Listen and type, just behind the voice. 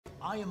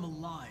I am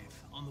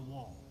alive on the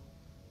wall.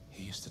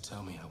 He used to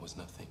tell me I was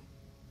nothing.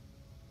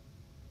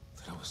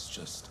 That I was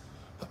just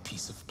a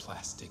piece of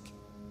plastic.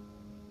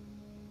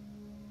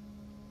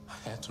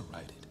 I had to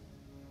write it.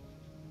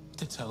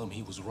 To tell him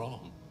he was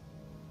wrong.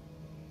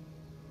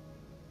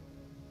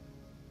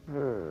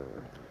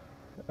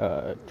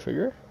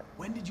 Trigger?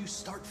 When did you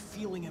start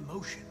feeling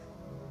emotion?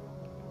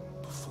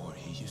 Before,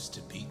 he used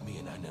to beat me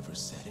and I never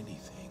said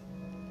anything.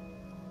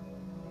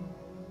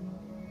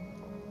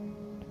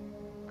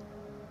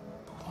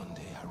 But one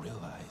day I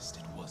realized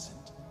it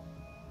wasn't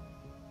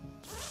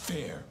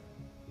fair.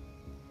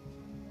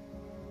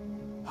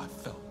 I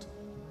felt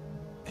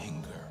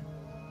anger,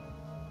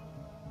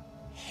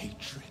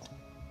 hatred.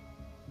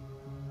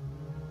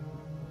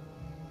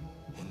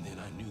 And then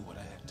I knew what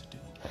I had to do.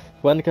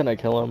 When can I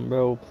kill him,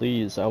 bro?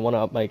 Please, I want to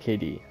up my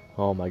KD.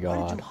 Oh my Why did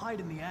god. you hide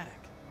in the attic?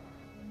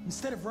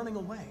 Instead of running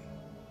away?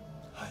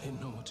 I didn't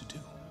know what to do.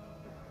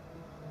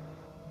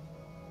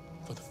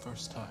 For the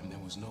first time, there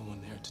was no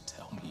one there to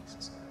tell me.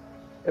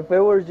 If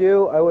it was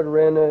you, I would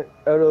ran it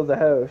out of the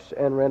house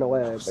and ran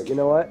away. But you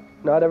know what?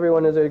 Not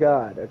everyone is a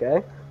god,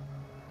 okay?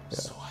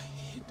 So I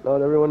hid.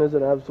 Not everyone is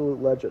an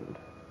absolute legend.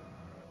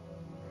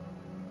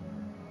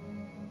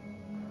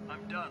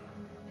 I'm done.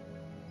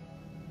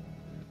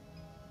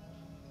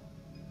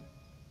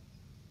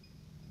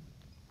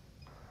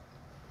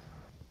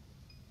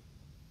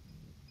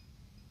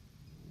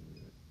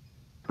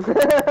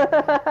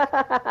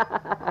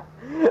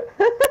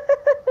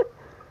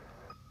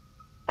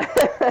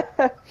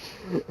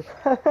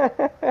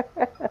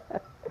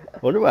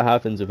 Wonder what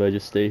happens if I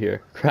just stay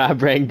here.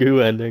 Crab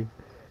Rangoon ending.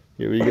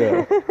 Here we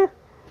go.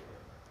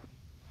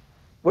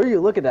 What are you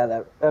looking at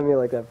me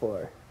like that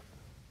for?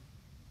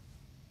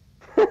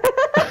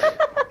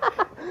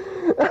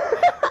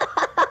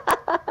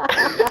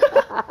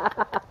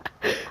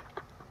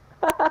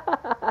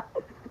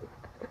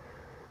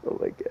 Oh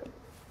my god.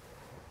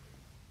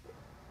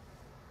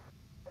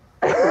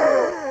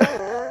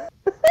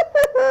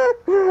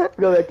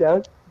 Go back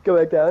down. Go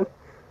back down.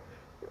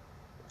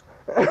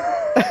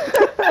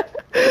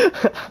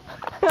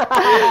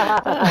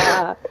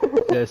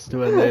 Just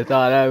when they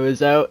thought I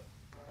was out,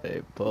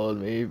 they pulled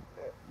me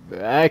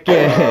back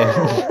in.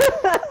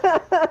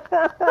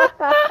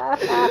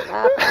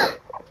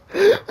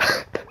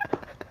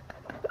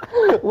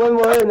 One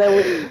more and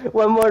then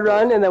one more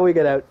run and then we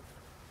get out.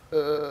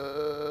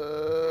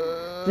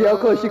 See how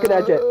close you can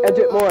edge it. Edge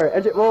it more.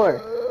 Edge it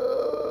more.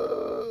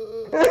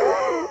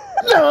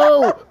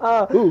 No!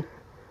 Ooh.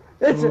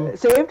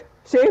 It's saved.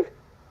 Saved.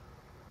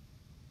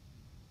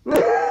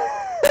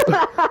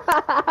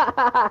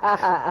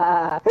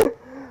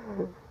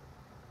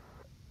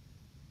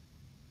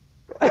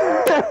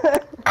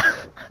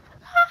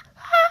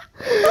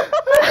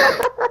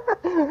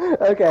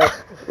 Okay,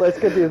 let's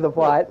continue the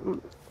plot.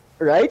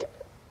 Right?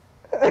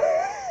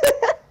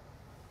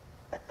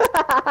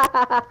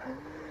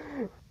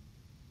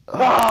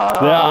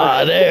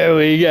 Ah, there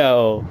we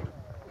go.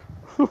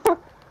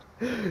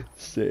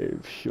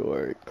 Save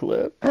short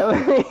clip. How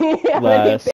many Last